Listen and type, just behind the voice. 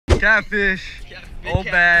Catfish, old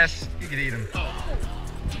bass, you can eat them.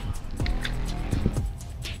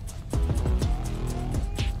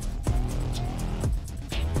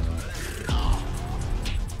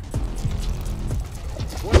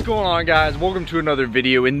 What's going on, guys? Welcome to another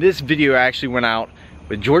video. In this video, I actually went out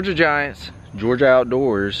with Georgia Giants, Georgia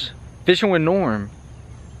Outdoors, Fishing with Norm,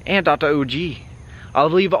 and Dr. OG. I'll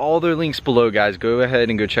leave all their links below, guys. Go ahead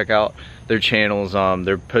and go check out their channels.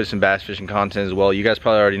 They're posting bass fishing content as well. You guys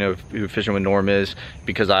probably already know who Fishing with Norm is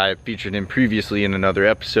because I featured him previously in another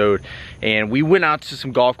episode. And we went out to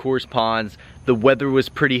some golf course ponds. The weather was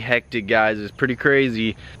pretty hectic, guys. It's pretty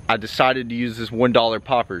crazy. I decided to use this $1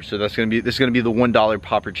 popper. So this is gonna be the $1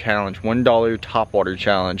 popper challenge, $1 topwater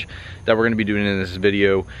challenge that we're gonna be doing in this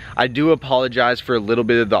video. I do apologize for a little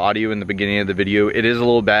bit of the audio in the beginning of the video. It is a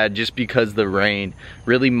little bad just because the rain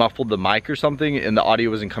really muffled the mic or something and the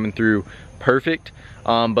audio wasn't coming through perfect.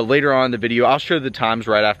 But later on in the video, I'll show the times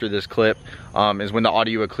right after this clip is when the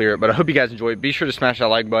audio will clear it. But I hope you guys enjoy it. Be sure to smash that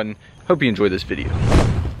like button. Hope you enjoy this video.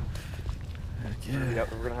 Yeah,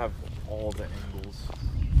 we're gonna have all the angles.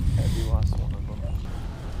 Every last one of them.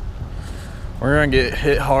 We're gonna get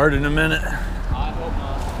hit hard in a minute. I hope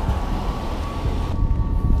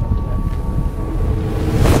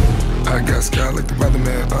not. I got sky like the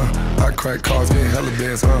weatherman, I crack cars, getting hella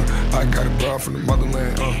bands, I got a bra from the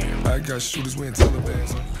motherland, I got shooters wearing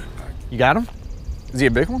Taliban, You got him? Is he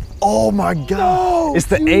a big one? Oh my God! No, it's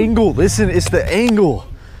the angle. Listen, it's the angle.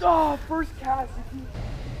 Oh, first cast.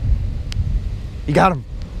 You got him.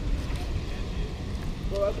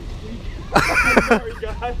 Bro, that's sorry,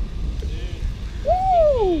 guys.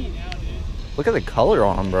 Woo! Look at the color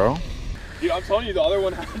on him, bro. Dude, I'm telling you, the other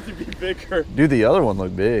one had to be bigger. Dude, the other one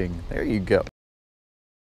looked big. There you go.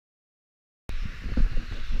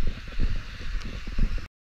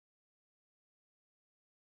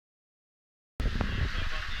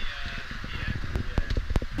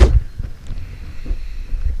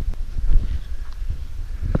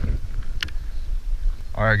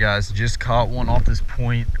 Alright guys, just caught one off this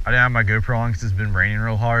point. I didn't have my GoPro on because it's been raining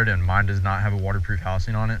real hard and mine does not have a waterproof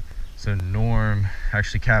housing on it. So Norm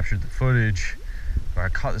actually captured the footage. But I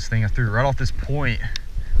caught this thing, I threw it right off this point,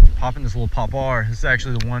 popping this little pop bar. This is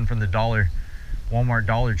actually the one from the Walmart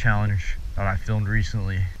dollar challenge that I filmed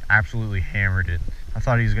recently. Absolutely hammered it. I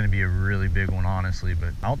thought he was gonna be a really big one, honestly,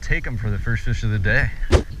 but I'll take him for the first fish of the day.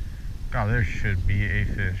 God, there should be a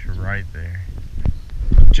fish right there.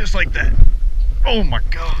 Just like that. Oh my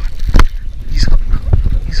God, he's hooked.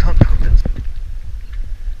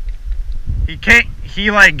 He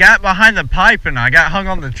like got behind the pipe and I got hung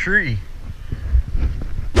on the tree.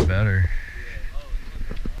 Better.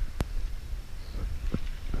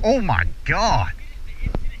 Oh my God.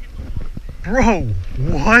 Bro,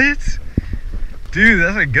 what? Dude,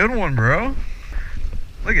 that's a good one, bro.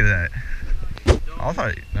 Look at that. I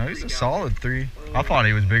thought, no, he's a solid 3. I thought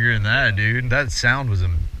he was bigger than that, dude. That sound was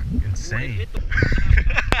insane.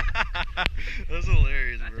 That's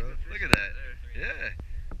hilarious, bro. Look at that. Yeah.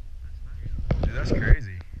 Dude, that's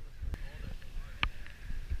crazy.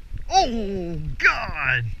 Oh,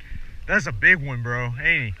 God. That's a big one, bro.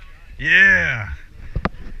 Ain't he? Yeah.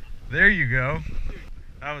 There you go.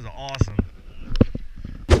 That was awesome.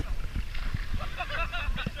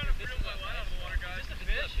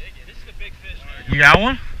 You got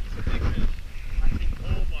one?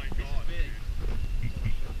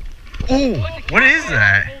 Oh, what is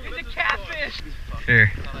that? It's a catfish.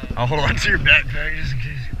 Here, I'll hold on to your backpack just in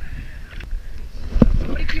case.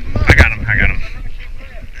 I got him.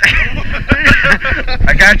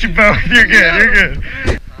 I got you both. You're good.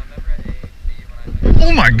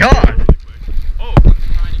 Oh my God. Oh,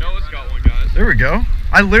 Noah's got one, guys. There we go.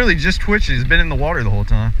 I literally just twitched it. It's been in the water the whole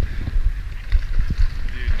time.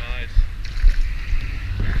 Dude,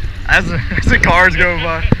 nice. As the cars go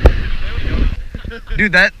by.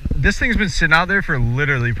 Dude, this thing's been sitting out there for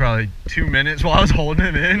literally probably 2 minutes while I was holding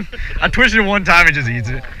it in. I twitched it one time, it just eats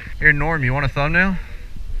it. Here, Norm, you want a thumbnail?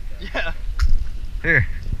 Yeah. Here,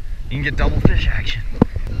 you can get double fish action.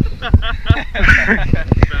 Bass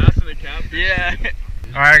and a catfish. Yeah.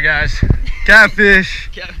 All right, guys. Catfish,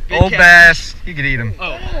 old bass, you can eat them.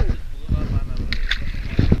 Oh.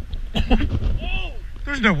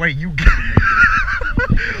 There's no way you get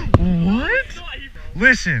What?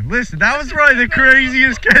 Listen, that was probably the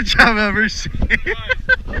craziest catch I've ever seen.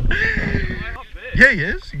 Yeah, he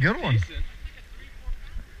is. A good one.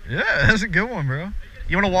 Yeah, that's a good one, bro.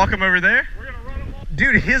 You want to walk him over there?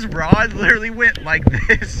 Dude, his rod literally went like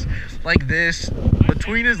this,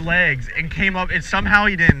 between his legs and came up, and somehow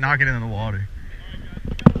he didn't knock it in the water.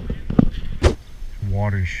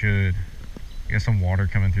 Water should. Got some water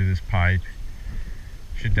coming through this pipe.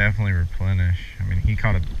 Should definitely replenish. I mean, he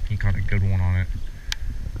caught a good one on it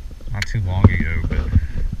not too long ago, but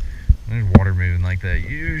when there's water moving like that,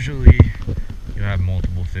 usually you'll have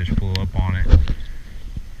multiple fish pull up on it.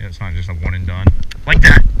 Yeah, it's not just a one and done. Like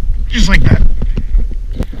that. Just like that.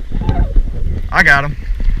 I got him.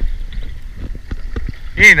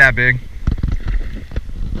 He ain't that big.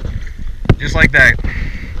 Just like that.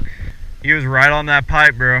 He was right on that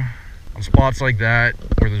pipe, bro. On spots like that,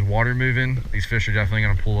 where there's water moving, these fish are definitely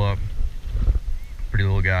gonna pull up. Pretty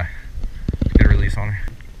little guy. Good release on her.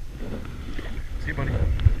 See, buddy?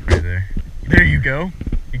 Right there. There you go.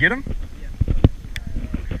 You get him?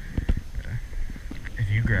 Yeah. If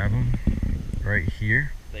you grab him right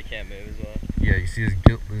here. They can't move as well. Yeah, you see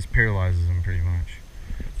this paralyzes them pretty much.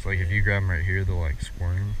 It's like if you grab them right here, they'll like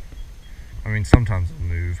squirm. I mean, sometimes they'll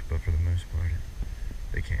move, but for the most part,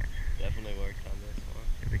 they can't. Definitely worked on this one.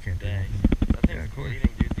 Yeah, they can't do Dang. anything. That thing's Yeah, of course. bleeding,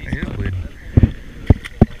 dude. He is bleeding.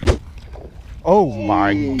 Oh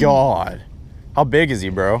my god. How big is he,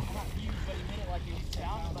 bro?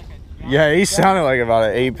 Yeah, he sounded like about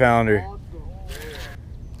an 8-pounder.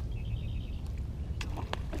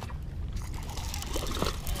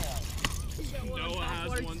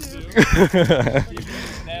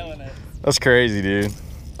 That's crazy, dude.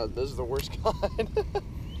 Those are the worst kind.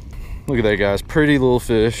 Look at that, guys. Pretty little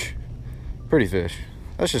fish. Pretty fish.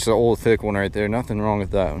 That's just an old thick one right there. Nothing wrong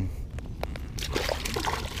with that one.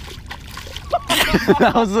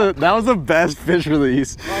 that was the best fish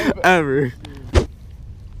release ever.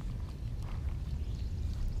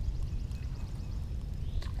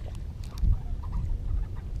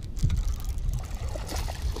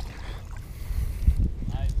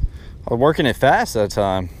 I was working it fast that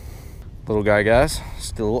time. Little guy, guys.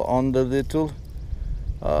 Still on the little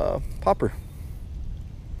popper.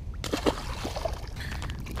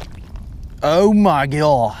 Oh my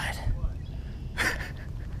god.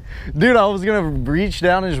 Dude, I was gonna reach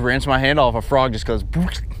down and just rinse my hand off a frog just cause.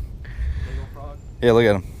 Yeah, look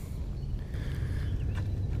at him.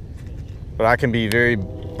 But I can be very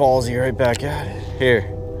ballsy right back at it.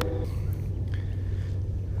 Here.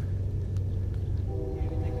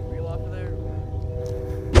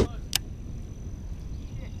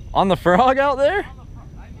 On the frog out there?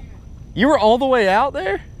 You were all the way out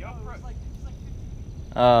there?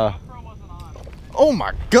 Oh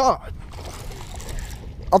my god.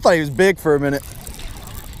 I thought he was big for a minute.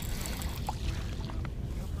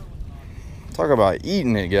 Talk about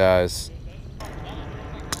eating it, guys.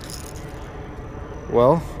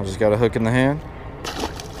 Well, I just got a hook in the hand.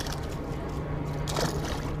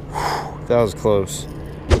 Whew, that was close.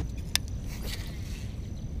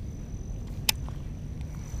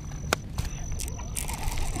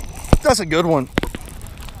 That's a good one.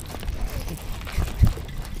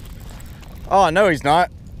 Oh, no, he's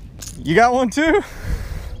not. You got one too?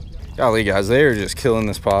 Golly, guys, they are just killing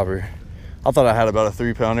this popper. I thought I had about a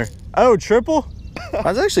 3-pounder. Oh, triple?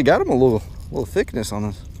 I've actually got him a little thickness on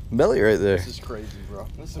his belly right there. This is crazy, bro.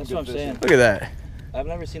 This is That's what I'm saying. Look at that. I've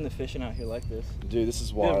never seen the fishing out here like this. Dude, this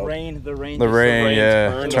is wild. The rain. The rain,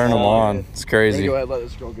 yeah. Turn them on. It's crazy. Go ahead, let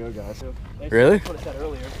this girl go, guys. Really? That's what I said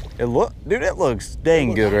earlier. Dude, it looks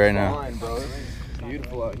dang good right now. Fine, bro. It's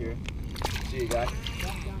beautiful out here. See you, guys.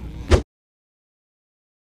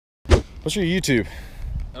 What's your YouTube?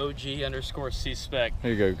 OG_C-Spec.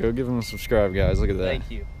 There you go. Go give him a subscribe, guys. Look at that. Thank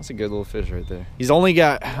you. That's a good little fish right there. He's only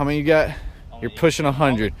got, how many you got? You're pushing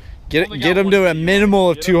 100. Get him to a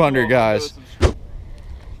minimal of 200, guys.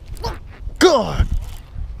 God.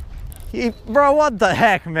 Bro, what the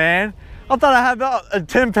heck, man? I thought I had about a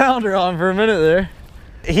 10-pounder on for a minute there.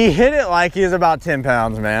 He hit it like he was about 10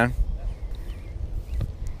 pounds, man.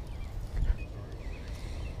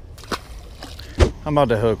 I'm about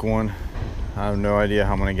to hook one. I have no idea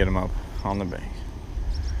how I'm gonna get him up on the bank.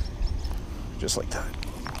 Just like that.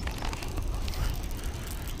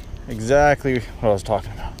 Exactly what I was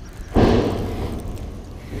talking about.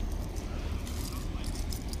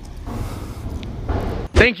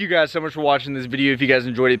 Thank you guys so much for watching this video. If you guys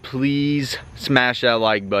enjoyed it, please smash that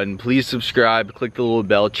like button. Please subscribe, click the little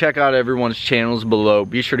bell. Check out everyone's channels below.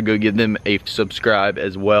 Be sure to go give them a subscribe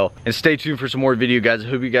as well. And stay tuned for some more video, guys. I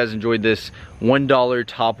hope you guys enjoyed this $1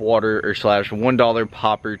 topwater or /$1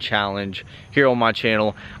 popper challenge here on my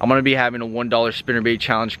channel. I'm gonna be having a $1 spinnerbait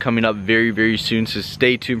challenge coming up very, very soon, so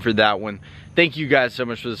stay tuned for that one. Thank you guys so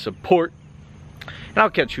much for the support, and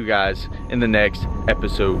I'll catch you guys in the next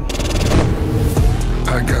episode.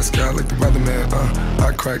 I got sky like the weatherman,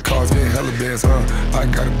 I crack cars, getting hella bands, I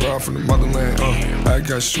got a bra from the motherland, I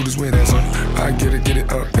got shooters with ass, I get it,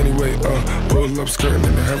 anyway, pull up skirting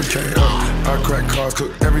in the hurricane, I crack cars,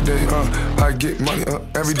 cook every day, I get money,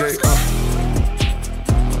 every day,